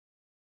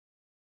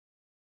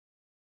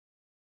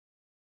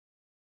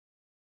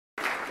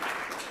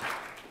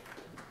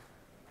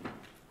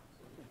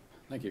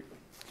Thank you.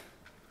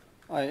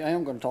 I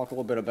am going to talk a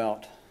little bit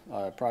about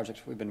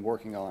projects we've been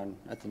working on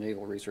at the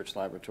Naval Research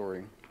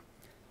Laboratory.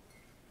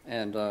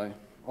 And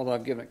although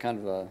I've given it kind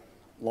of a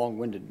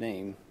long-winded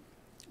name,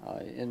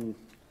 in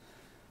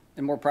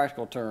more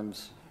practical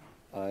terms,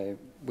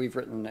 we've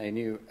written a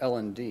new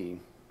LND,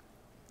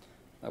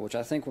 which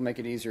I think will make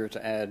it easier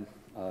to add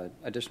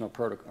additional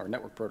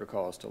network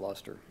protocols to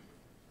Lustre.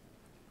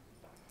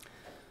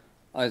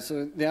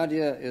 So the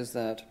idea is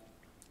that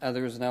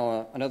there's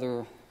now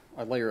another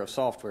layer of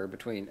software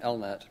between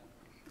LNet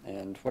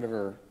and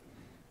whatever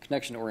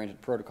connection-oriented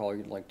protocol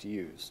you'd like to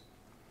use.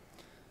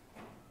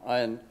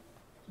 And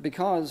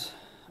because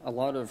a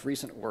lot of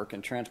recent work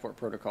in transport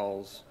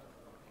protocols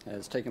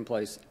has taken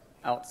place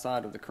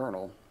outside of the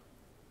kernel,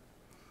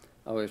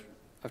 I've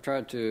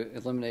tried to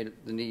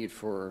eliminate the need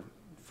for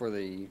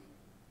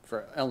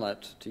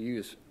LNet to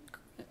use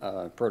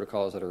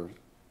protocols that are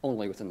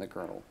only within the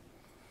kernel.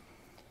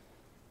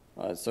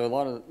 So a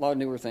lot of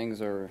newer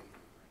things are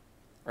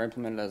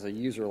implemented as a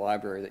user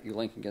library that you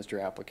link against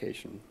your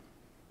application.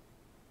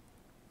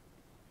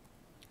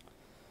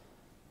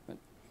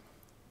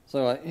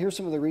 So here's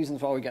some of the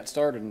reasons why we got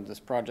started in this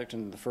project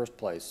in the first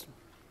place.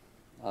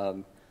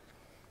 The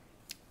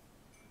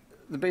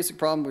basic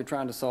problem we're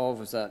trying to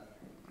solve is that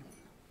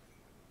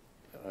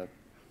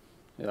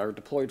our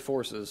deployed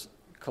forces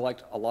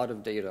collect a lot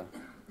of data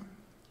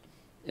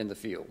in the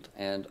field,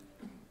 and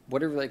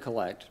whatever they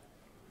collect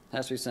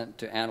has to be sent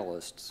to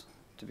analysts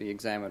to be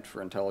examined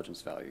for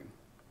intelligence value.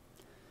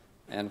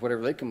 And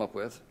whatever they come up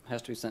with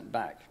has to be sent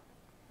back.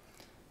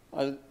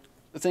 The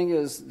thing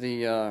is,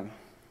 the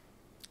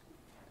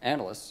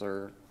analysts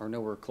are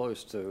nowhere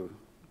close to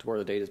where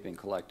the data is being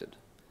collected.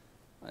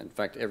 In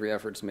fact, every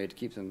effort is made to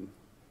keep them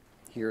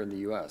here in the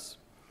US.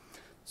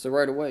 So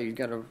right away, you've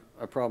got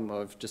a problem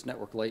of just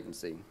network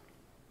latency.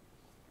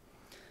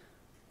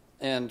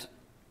 And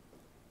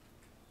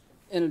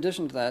in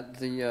addition to that,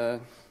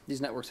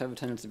 these networks have a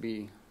tendency to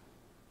be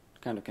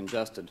kind of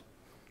congested,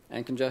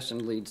 and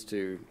congestion leads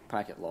to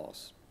packet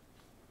loss.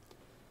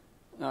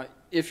 Now,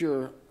 if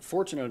you're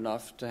fortunate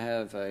enough to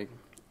have a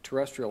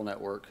terrestrial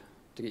network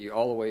to get you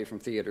all the way from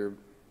theater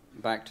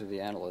back to the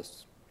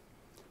analysts,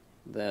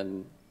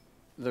 then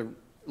the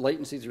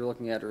latencies you're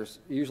looking at are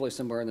usually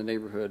somewhere in the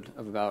neighborhood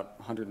of about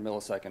 100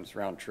 milliseconds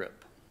round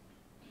trip.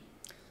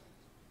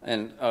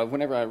 And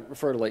whenever I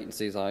refer to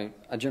latencies,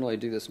 I generally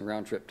do this in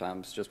round trip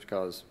times just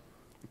because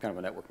I'm kind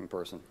of a networking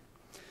person.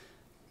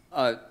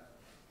 But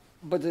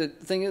the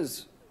thing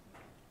is,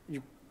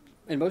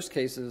 in most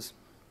cases,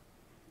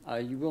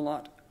 you will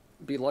not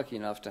be lucky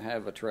enough to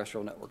have a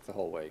terrestrial network the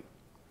whole way.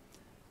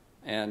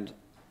 And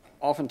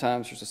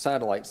oftentimes there's a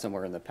satellite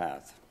somewhere in the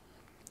path.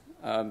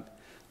 A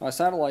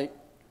satellite,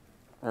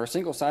 or a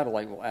single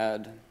satellite, will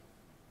add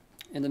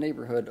in the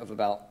neighborhood of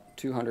about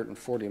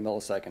 240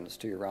 milliseconds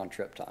to your round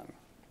trip time,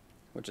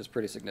 which is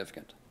pretty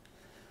significant.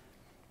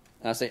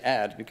 And I say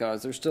add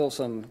because there's still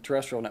some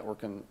terrestrial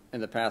network in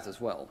the path as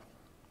well.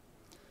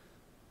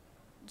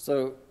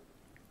 So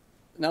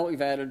now that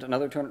we've added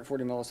another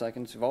 240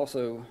 milliseconds, we've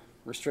also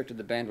restricted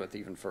the bandwidth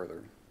even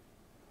further.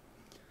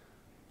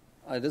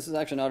 This is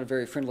actually not a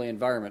very friendly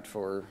environment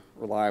for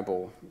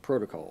reliable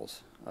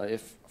protocols,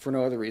 if for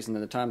no other reason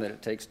than the time that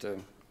it takes to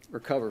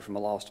recover from a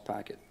lost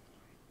packet.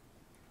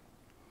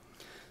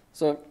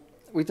 So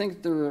we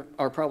think there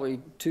are probably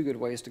two good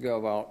ways to go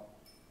about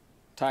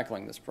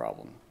tackling this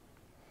problem.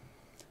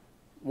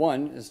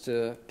 One is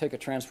to pick a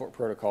transport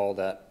protocol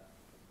that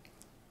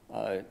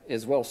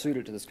is well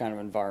suited to this kind of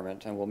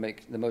environment and will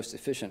make the most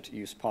efficient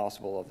use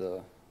possible of the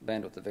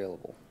bandwidth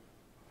available.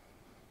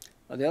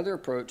 The other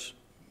approach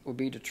would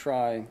be to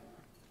try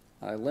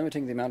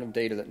limiting the amount of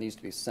data that needs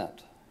to be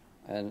sent,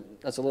 and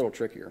that's a little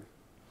trickier.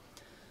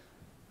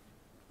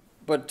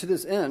 But to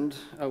this end,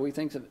 we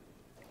think that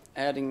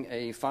adding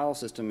a file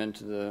system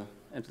into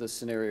this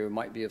scenario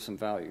might be of some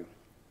value.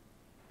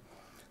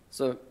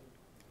 So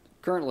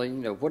currently,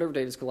 whatever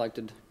data is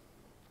collected,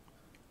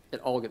 it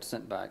all gets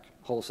sent back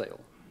wholesale.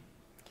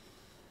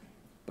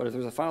 But if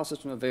there's a file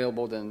system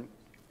available, then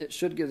it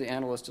should give the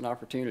analyst an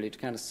opportunity to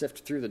kind of sift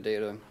through the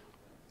data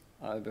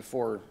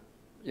before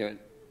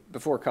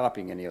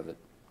copying any of it.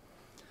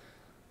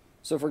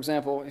 So for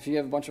example, if you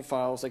have a bunch of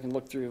files, they can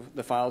look through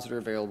the files that are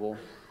available.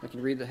 They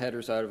can read the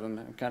headers out of them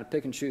and kind of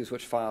pick and choose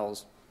which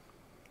files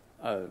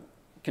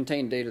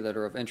contain data that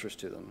are of interest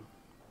to them.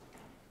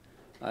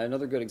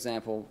 Another good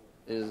example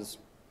is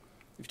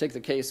if you take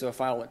the case of a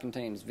file that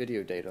contains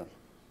video data.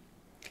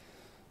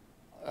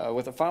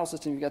 With a file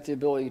system, you've got the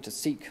ability to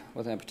seek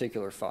within a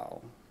particular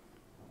file.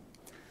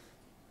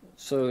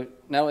 So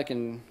now they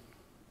can,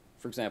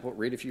 for example,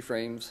 read a few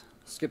frames,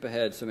 skip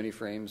ahead so many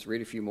frames,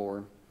 read a few more,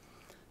 and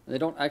they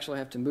don't actually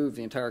have to move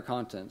the entire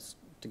contents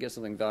to get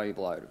something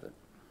valuable out of it.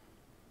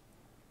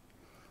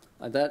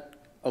 That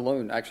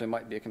alone actually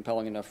might be a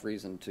compelling enough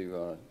reason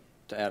to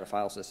add a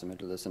file system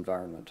into this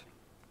environment.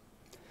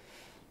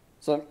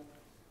 So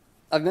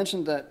I've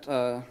mentioned that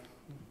a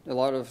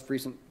lot of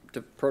recent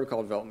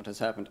protocol development has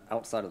happened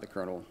outside of the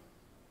kernel.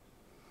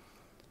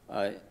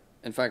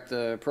 In fact,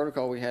 the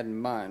protocol we had in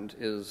mind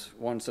is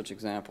one such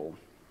example.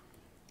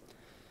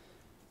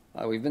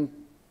 We've been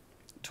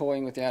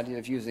toying with the idea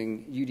of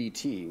using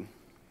UDT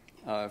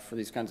for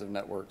these kinds of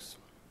networks.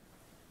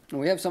 And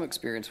we have some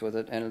experience with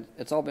it, and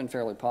it's all been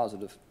fairly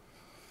positive.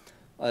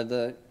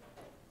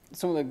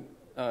 Some of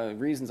the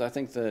reasons I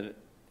think that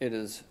it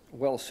is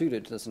well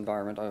suited to this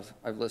environment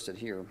I've listed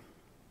here.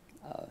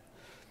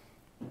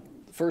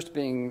 First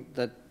being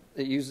that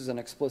it uses an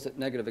explicit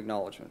negative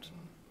acknowledgement.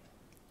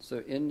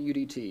 So in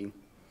UDT,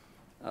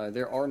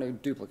 there are no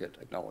duplicate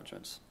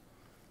acknowledgements.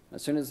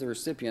 As soon as the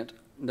recipient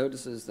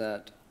notices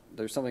that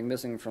there's something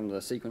missing from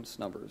the sequence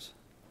numbers,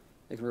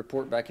 it can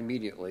report back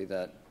immediately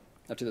that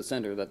to the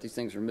sender that these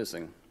things are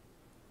missing.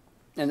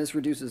 And this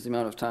reduces the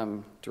amount of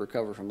time to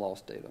recover from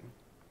lost data.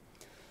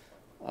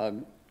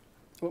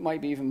 What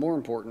might be even more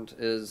important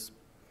is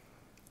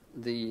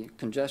the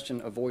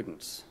congestion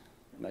avoidance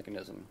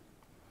mechanism.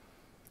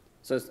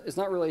 So it's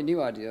not really a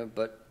new idea,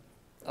 but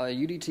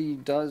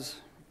UDT does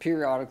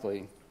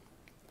periodically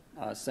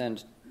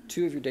send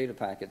 2 of your data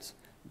packets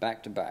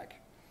back to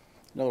back.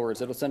 In other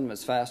words, it'll send them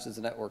as fast as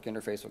the network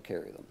interface will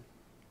carry them.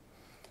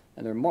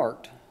 And they're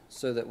marked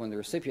so that when the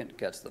recipient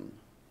gets them,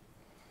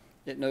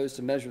 it knows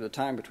to measure the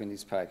time between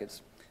these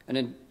packets,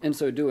 and in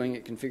so doing,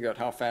 it can figure out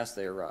how fast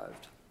they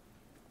arrived.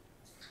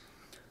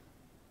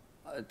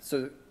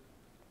 So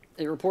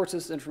it reports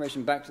this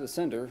information back to the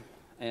sender,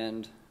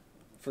 and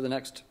for the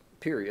next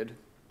period,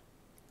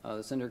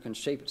 the sender can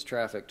shape its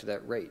traffic to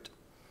that rate.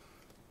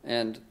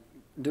 And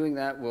doing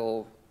that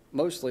will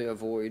mostly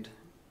avoid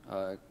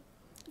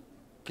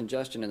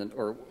congestion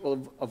or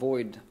will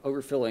avoid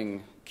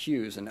overfilling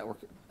queues and network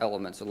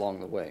elements along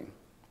the way,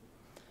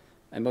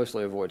 and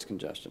mostly avoids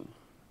congestion.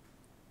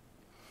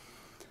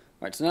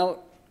 All right, so now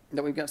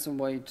that we've got some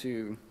way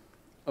to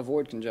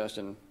avoid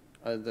congestion,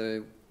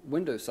 the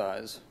window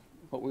size,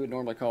 what we would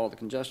normally call the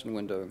congestion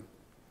window,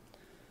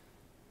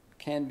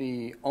 can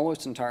be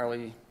almost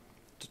entirely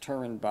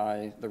determined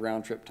by the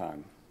round trip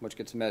time, which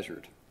gets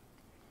measured.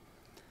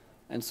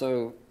 And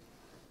so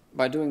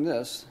by doing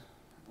this,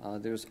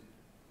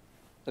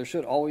 there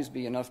should always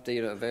be enough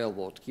data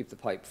available to keep the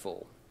pipe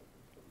full.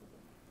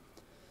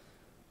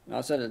 Now,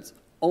 I said it's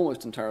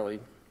almost entirely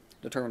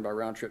determined by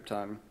round trip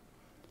time.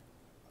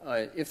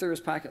 If there is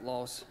packet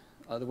loss,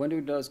 the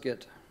window does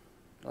get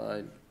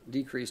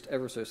decreased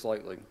ever so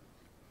slightly.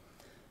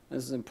 And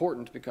this is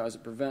important because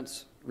it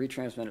prevents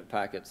retransmitted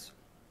packets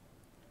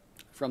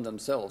from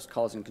themselves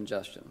causing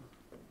congestion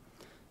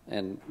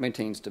and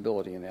maintains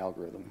stability in the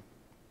algorithm.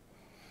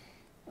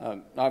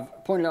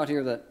 I've pointed out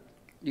here that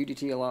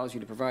UDT allows you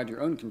to provide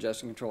your own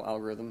congestion control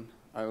algorithm.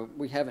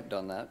 We haven't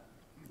done that.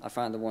 I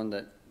find the one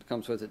that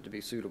comes with it to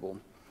be suitable.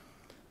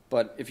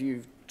 But if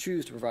you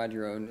choose to provide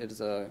your own, it is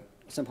a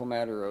simple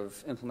matter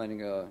of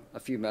implementing a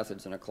few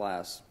methods in a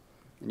class,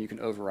 and you can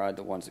override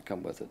the ones that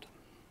come with it.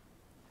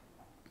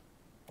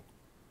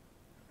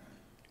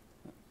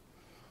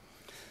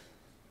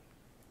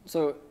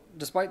 So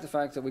despite the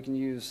fact that we can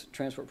use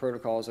transport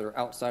protocols that are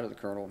outside of the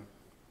kernel,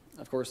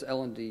 of course,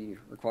 LND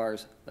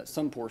requires that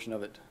some portion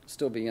of it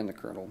still be in the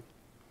kernel.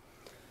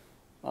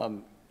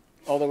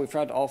 Although we've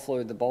tried to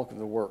offload the bulk of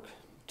the work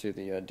to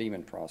the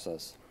daemon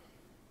process.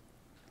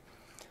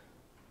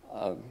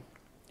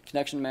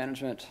 Connection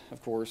management,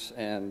 of course,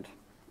 and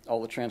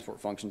all the transport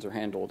functions are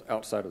handled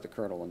outside of the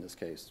kernel in this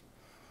case.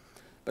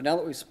 But now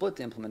that we've split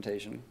the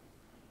implementation,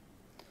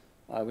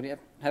 we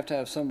have to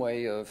have some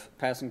way of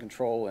passing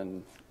control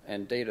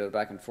and data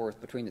back and forth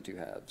between the two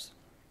halves.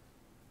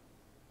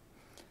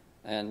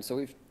 And so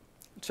we've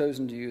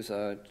chosen to use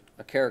a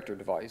character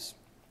device,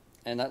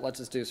 and that lets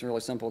us do some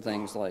really simple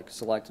things like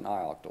select an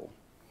ioctal.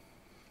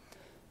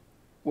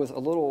 With a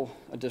little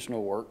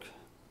additional work,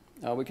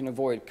 we can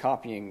avoid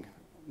copying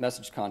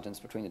message contents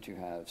between the two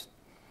halves.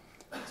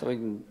 So we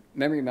can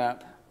memory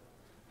map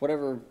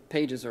whatever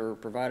pages are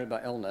provided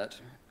by LNet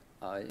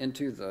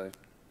into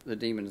the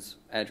daemon's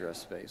address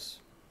space.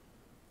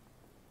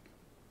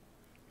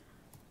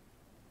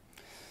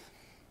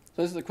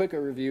 So this is a quick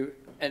overview,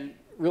 and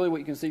really what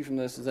you can see from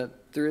this is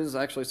that there is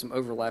actually some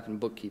overlap in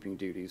bookkeeping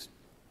duties.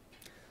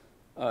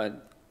 I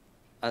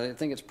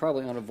think it's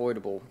probably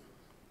unavoidable,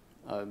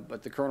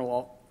 but the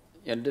kernel,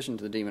 in addition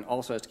to the daemon,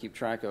 also has to keep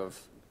track of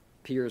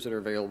peers that are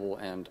available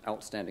and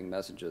outstanding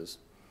messages.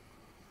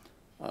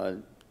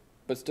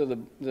 But still,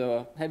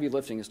 the heavy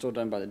lifting is still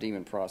done by the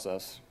daemon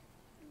process,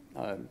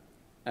 and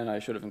I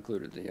should have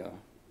included the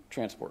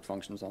transport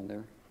functions on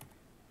there.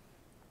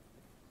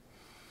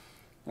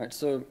 All right,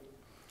 so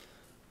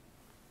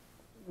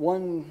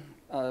one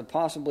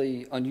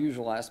possibly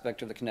unusual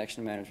aspect of the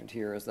connection management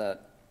here is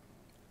that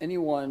any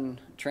one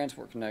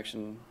transport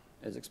connection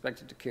is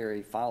expected to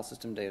carry file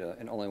system data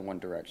in only one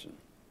direction.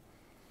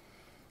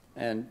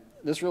 And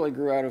this really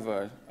grew out of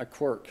a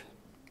quirk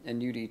in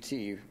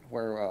UDT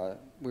where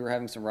we were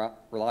having some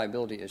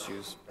reliability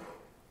issues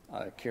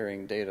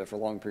carrying data for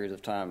long periods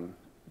of time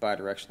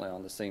bidirectionally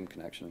on the same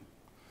connection.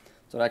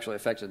 So it actually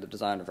affected the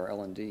design of our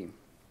LND.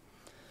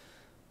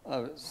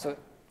 So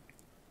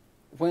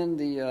when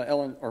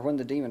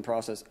the daemon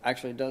process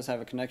actually does have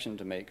a connection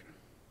to make,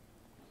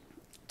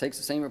 takes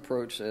the same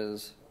approach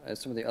as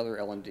some of the other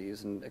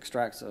LNDs and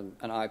extracts an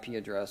IP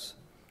address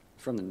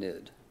from the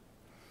NID.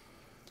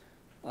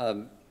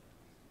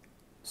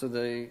 So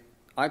the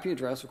IP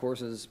address, of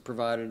course, is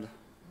provided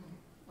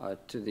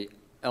to the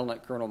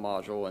LNet kernel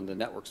module and the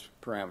network's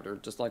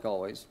parameter, just like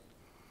always.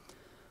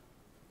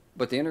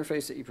 But the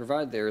interface that you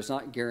provide there is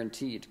not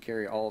guaranteed to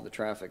carry all of the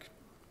traffic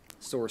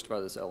sourced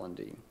by this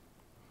LND.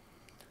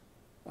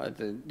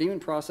 The daemon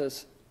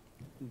process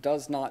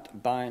does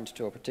not bind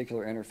to a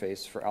particular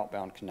interface for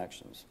outbound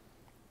connections.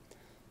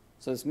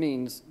 So this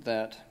means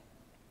that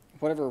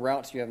whatever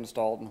routes you have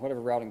installed and whatever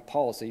routing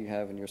policy you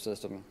have in your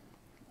system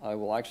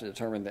will actually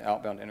determine the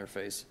outbound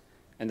interface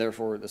and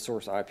therefore the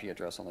source IP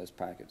address on those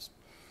packets.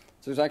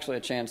 So there's actually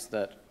a chance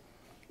that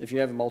if you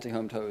have a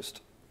multi-homed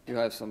host, you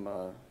have some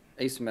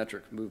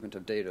asymmetric movement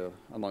of data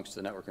amongst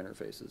the network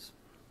interfaces.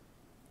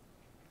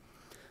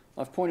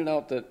 I've pointed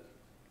out that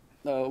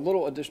a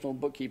little additional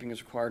bookkeeping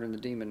is required in the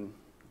daemon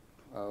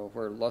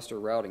where Lustre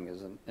routing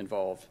is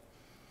involved.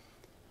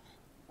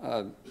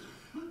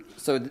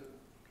 So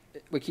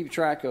we keep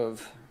track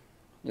of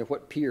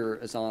what peer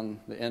is on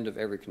the end of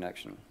every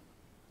connection.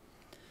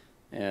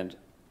 And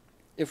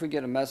if we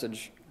get a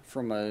message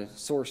from a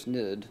source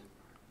NID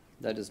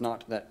that is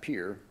not that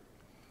peer,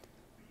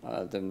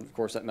 then of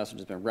course that message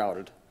has been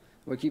routed.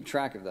 We keep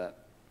track of that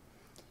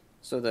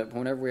so that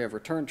whenever we have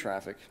return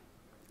traffic,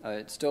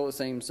 it's still the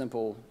same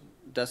simple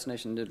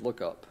destination NID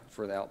lookup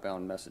for the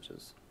outbound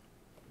messages.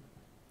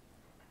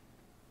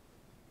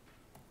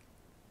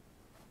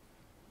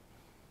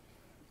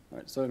 All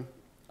right, so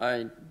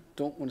I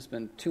don't want to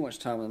spend too much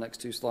time on the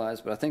next two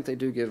slides, but I think they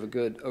do give a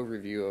good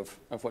overview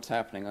of what's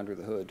happening under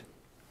the hood.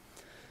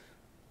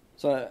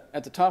 So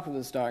at the top of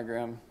this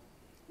diagram,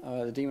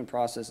 the daemon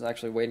process is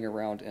actually waiting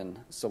around in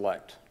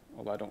select,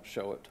 although I don't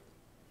show it.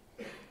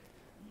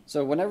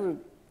 So whenever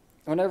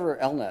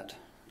LNet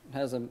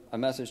has a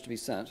message to be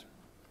sent,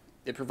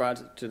 it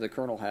provides it to the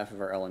kernel half of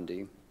our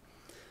LND,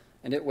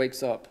 and it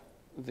wakes up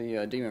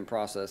the daemon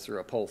process through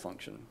a poll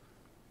function.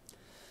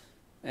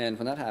 And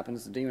when that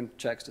happens, the daemon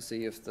checks to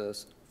see if the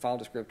file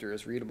descriptor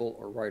is readable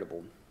or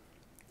writable.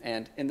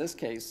 And in this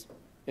case,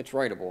 it's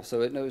writable, so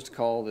it knows to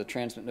call the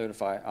transmit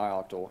notify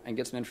ioctl and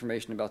get some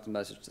information about the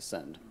message to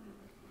send.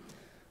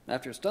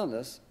 After it's done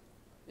this,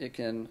 it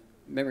can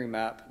memory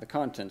map the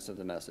contents of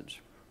the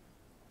message.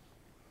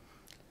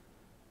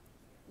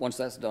 Once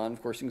that's done,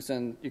 of course, you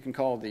can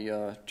call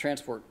the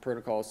transport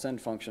protocol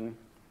send function,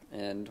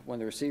 and when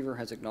the receiver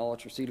has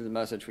acknowledged receipt of the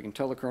message, we can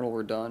tell the kernel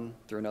we're done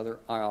through another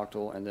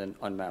ioctl and then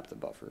unmap the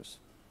buffers.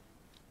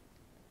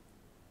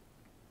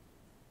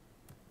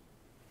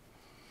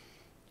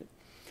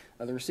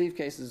 The receive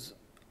case is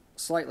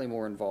slightly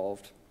more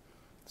involved.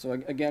 So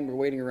again, we're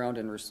waiting around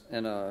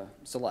in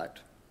select.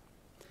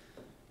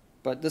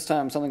 But this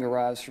time, something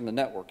arrives from the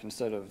network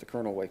instead of the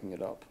kernel waking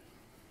it up.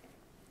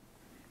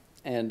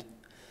 And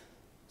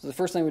so the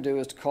first thing we do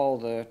is to call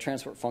the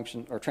transport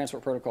function or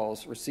transport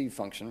protocol's receive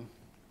function,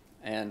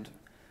 and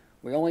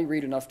we only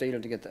read enough data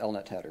to get the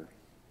LNet header.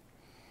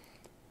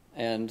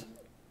 And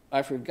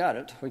after we've got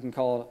it, we can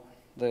call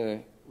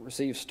the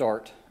receive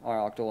start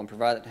ioctl and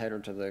provide that header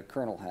to the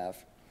kernel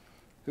half,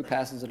 who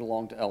passes it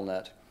along to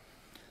LNet.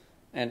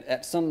 And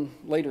at some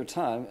later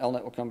time,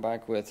 LNet will come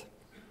back with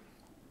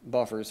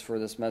buffers for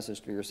this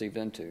message to be received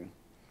into.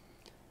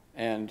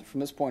 And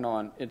from this point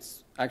on,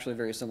 it's actually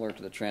very similar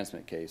to the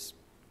transmit case.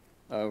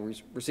 We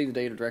receive the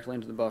data directly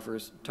into the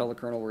buffers, tell the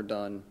kernel we're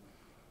done,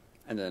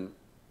 and then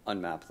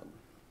unmap them.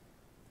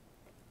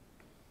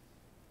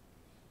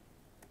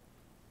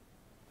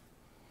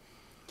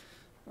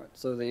 All right,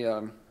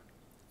 so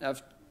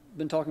I've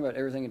been talking about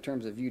everything in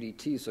terms of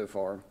UDT so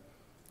far.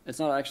 It's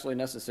not actually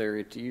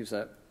necessary to use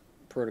that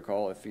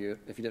protocol if you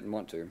didn't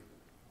want to.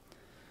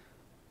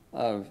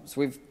 So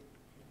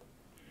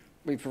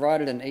we've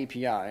provided an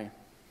API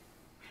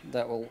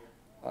that will,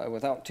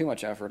 without too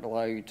much effort,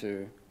 allow you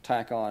to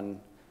tack on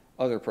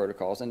other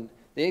protocols. And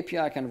the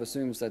API kind of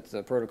assumes that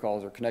the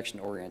protocols are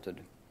connection-oriented.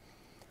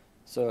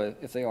 So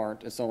if they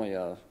aren't, it's only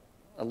a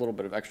little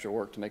bit of extra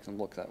work to make them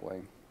look that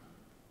way.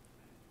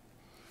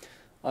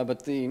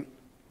 But the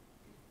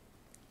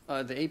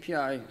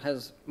API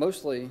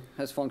mostly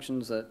has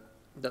functions that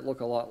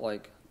look a lot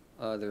like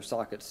their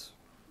sockets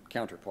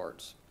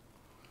counterparts.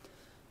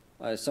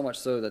 So much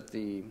so that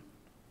the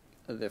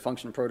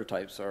function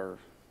prototypes are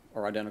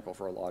identical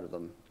for a lot of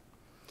them.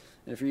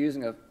 And if you're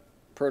using a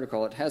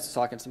protocol that has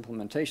sockets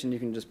implementation, you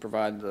can just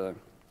provide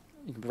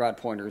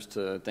pointers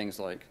to things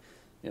like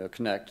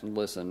connect and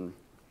listen,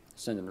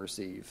 send and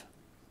receive.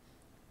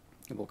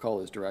 And we'll call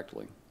those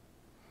directly.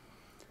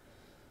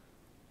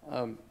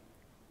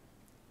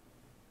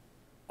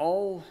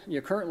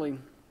 Currently,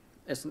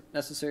 it's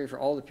necessary for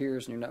all the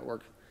peers in your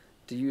network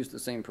to use the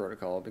same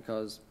protocol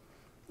because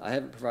I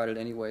haven't provided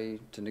any way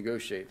to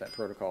negotiate that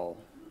protocol.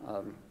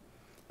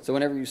 So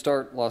whenever you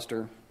start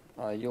Lustre,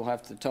 you'll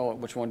have to tell it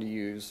which one to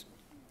use,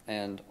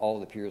 and all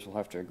the peers will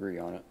have to agree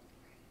on it.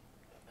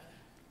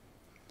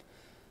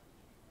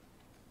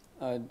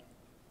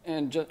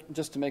 And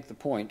just to make the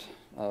point,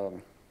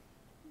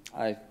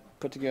 I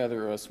put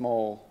together a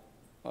small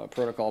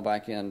protocol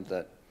backend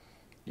that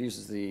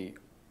uses the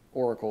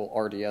Oracle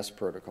RDS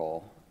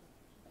protocol,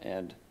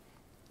 and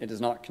it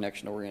is not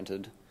connection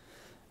oriented,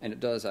 and it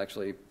does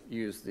actually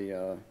use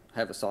the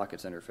have a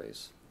sockets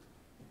interface.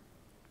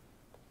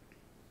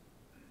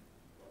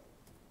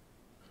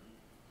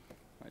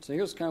 All right, so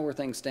here's kind of where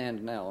things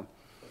stand now.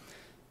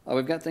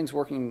 We've got things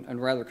working in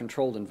a rather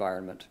controlled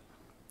environment.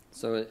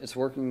 So it's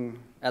working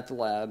at the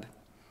lab.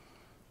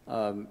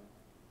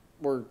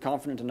 We're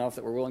confident enough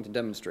that we're willing to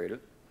demonstrate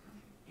it.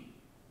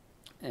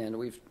 And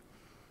we've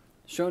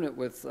shown it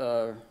with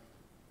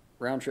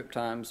round-trip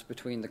times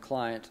between the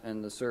client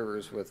and the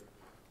servers with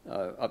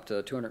up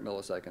to 200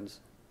 milliseconds.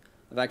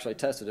 I've actually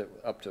tested it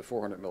up to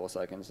 400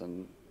 milliseconds,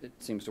 and it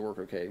seems to work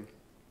okay.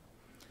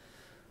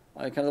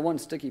 Kind of the one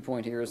sticky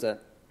point here is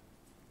that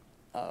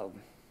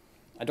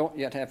I don't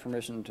yet have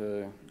permission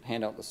to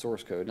hand out the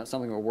source code. That's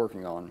something we're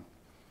working on.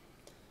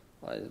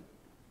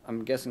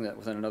 I'm guessing that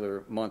within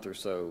another month or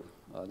so,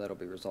 that'll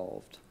be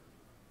resolved.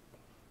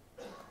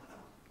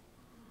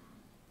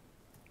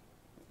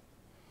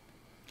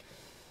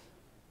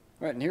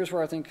 All right, and here's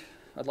where I think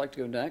I'd like to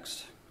go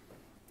next.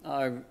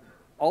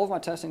 All of my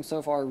testing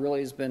so far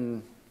really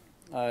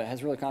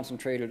has really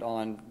concentrated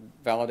on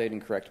validating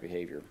correct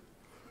behavior.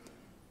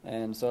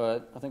 And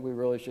so I think we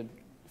really should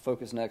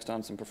focus next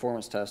on some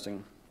performance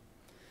testing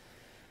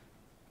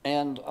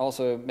and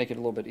also make it a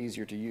little bit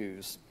easier to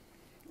use.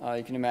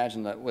 You can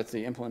imagine that with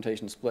the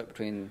implementation split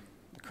between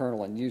the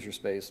kernel and user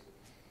space,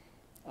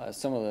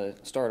 some of the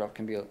startup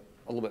can be a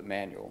little bit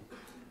manual.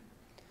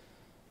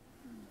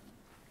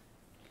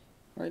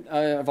 All right,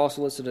 I've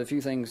also listed a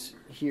few things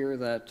here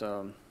that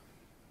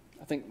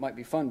I think might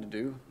be fun to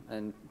do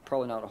and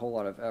probably not a whole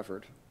lot of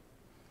effort.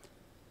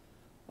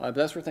 But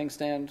that's where things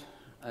stand,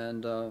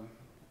 and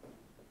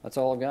that's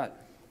all I've got.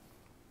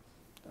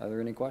 Are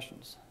there any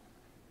questions?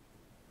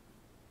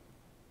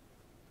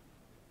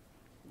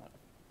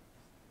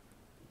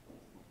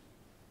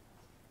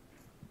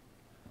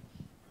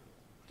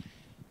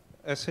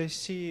 As I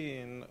see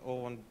in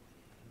all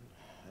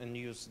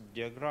news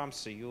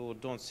diagrams, you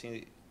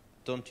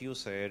don't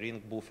use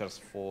ring buffers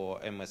for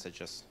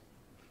messages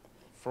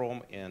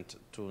from and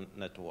to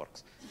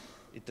networks.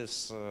 It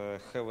is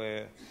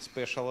have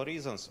special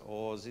reasons,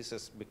 or this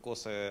is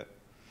because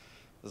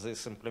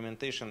this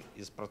implementation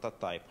is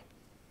prototype?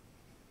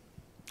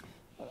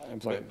 I'm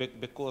sorry.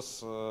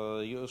 Because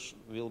you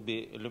will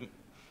be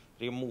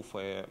remove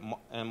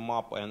a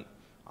map and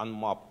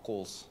unmap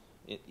calls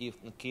if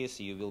in case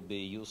you will be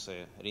use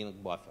a ring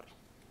buffer.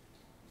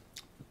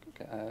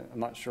 Okay, I'm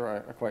not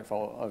sure I quite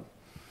follow.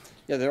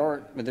 Yeah,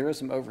 there is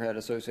some overhead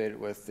associated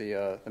with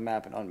the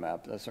map and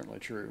unmap. That's certainly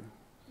true.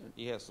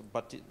 Yes,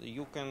 but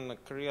you can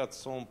create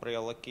some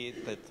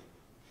pre-allocated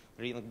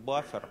ring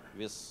buffer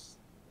with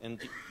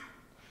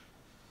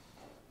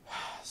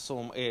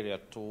some area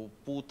to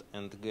put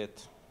and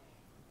get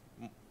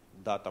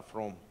data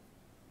from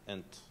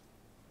and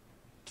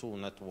to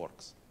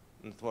networks,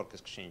 network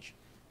exchange,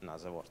 in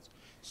other words.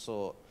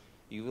 So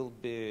you will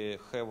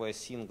have a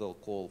single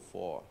call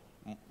for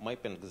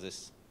mapping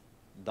this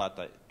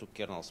data to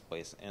kernel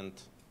space and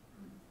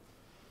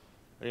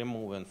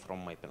removing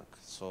from mapping.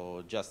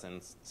 So just in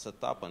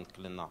setup and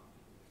clean up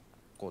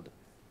code.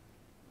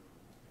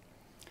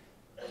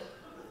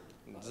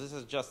 This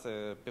is just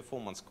a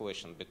performance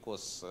question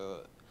because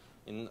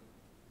in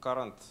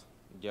current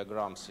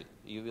diagrams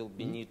you will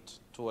be need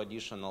 2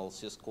 additional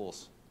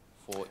syscalls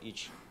for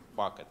each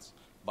packets.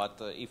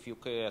 But if you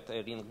create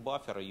a ring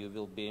buffer, you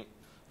will be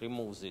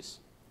remove this.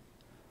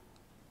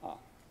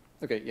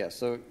 Okay, yes.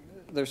 So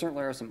there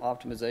certainly are some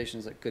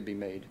optimizations that could be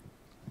made,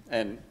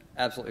 and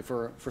absolutely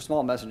for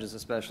small messages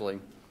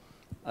especially,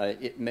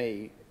 it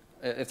may,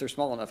 if they're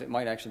small enough, it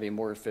might actually be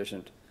more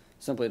efficient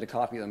simply to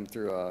copy them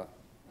through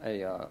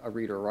a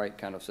read or write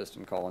kind of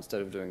system call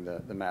instead of doing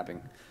the mapping.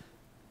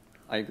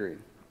 I agree.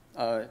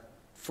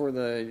 For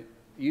the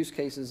use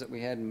cases that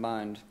we had in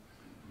mind,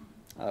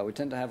 we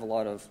tend to have a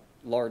lot of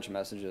large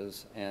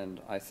messages,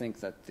 and I think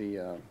that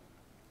the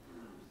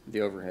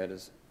overhead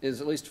is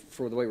at least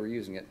for the way we're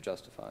using it,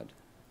 justified.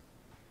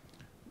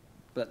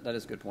 But that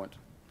is a good point.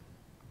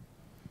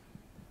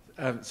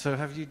 So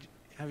have you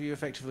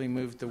effectively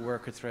moved the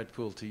worker thread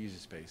pool to user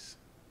space?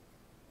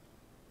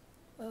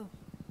 Well,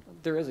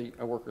 there is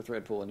a worker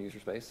thread pool in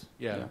user space.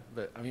 Yeah,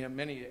 but I mean,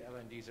 many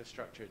LNDs are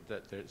structured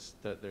that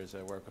there's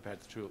a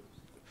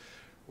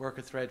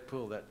worker thread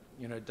pool that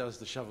does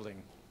the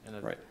shoveling.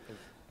 Right.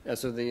 Yeah.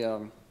 So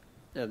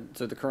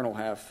the kernel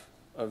half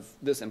of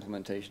this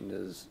implementation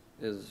is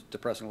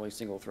depressingly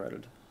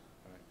single-threaded.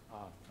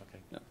 Right. Okay.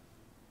 Yeah.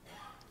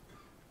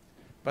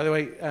 By the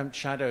way,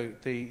 Shadow,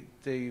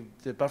 the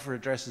buffer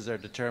addresses are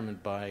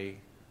determined by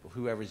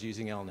whoever's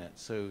using LNet.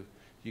 So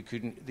you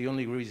couldn't. The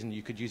only reason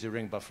you could use a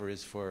ring buffer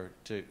is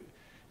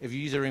if you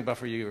use a ring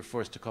buffer, you're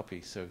forced to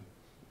copy. So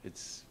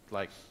it's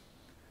like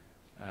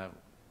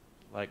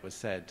was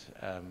said.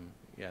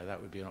 Yeah,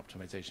 that would be an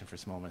optimization for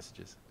small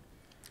messages.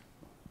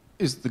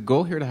 Is the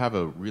goal here to have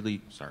a really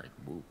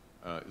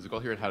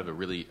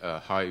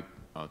high?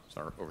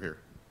 Sorry, over here.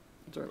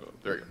 Sorry.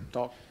 There you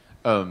Talk.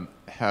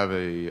 Have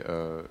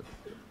a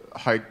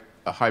high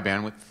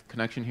bandwidth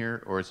connection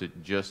here, or is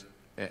it just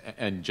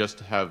just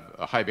have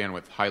a high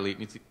bandwidth, high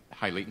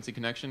latency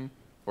connection,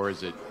 or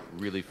is it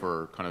really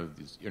for kind of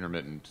these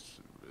intermittent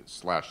 /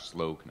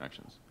 slow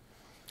connections?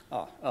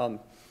 Well,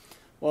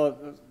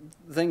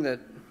 the thing that,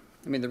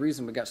 I mean, the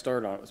reason we got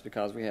started on it was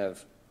because we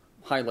have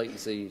high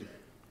latency,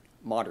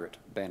 moderate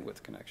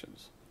bandwidth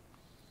connections.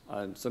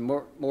 So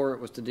more it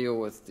was to deal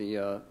with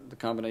the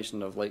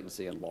combination of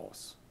latency and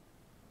loss.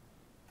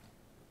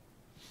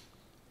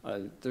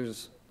 The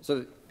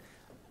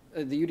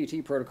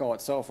UDT protocol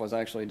itself was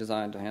actually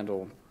designed to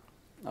handle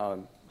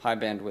high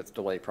bandwidth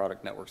delay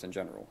product networks in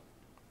general.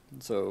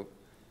 So,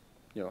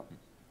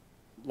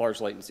 large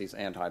latencies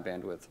and high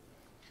bandwidth.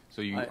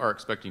 So you are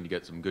expecting to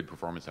get some good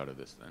performance out of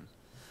this then?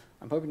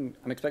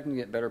 I'm expecting to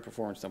get better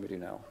performance than we do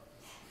now.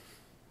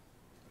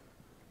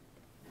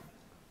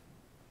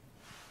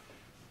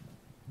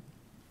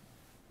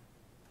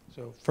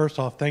 So first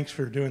off, thanks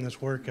for doing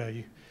this work.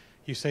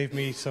 You saved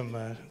me some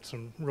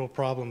real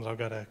problems. I've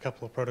got a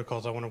couple of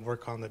protocols I want to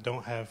work on that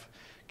don't have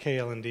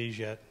KLNDs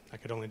yet. I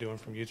could only do them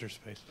from user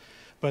space.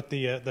 But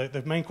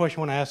the main question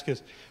I want to ask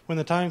is, when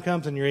the time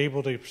comes and you're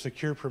able to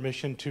secure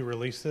permission to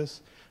release this,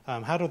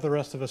 how do the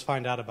rest of us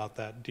find out about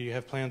that? Do you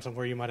have plans on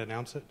where you might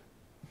announce it?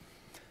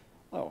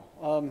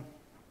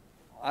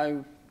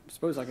 I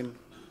suppose I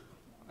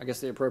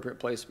guess the appropriate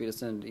place would be to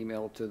send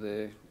email to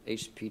the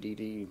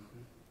HPDD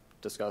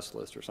discuss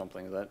list or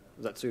something. Is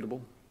that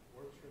suitable?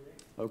 Works for me.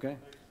 Okay,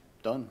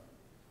 done.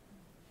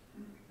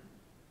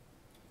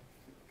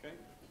 Okay.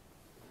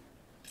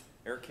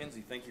 Eric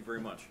Kinzie, thank you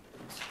very much.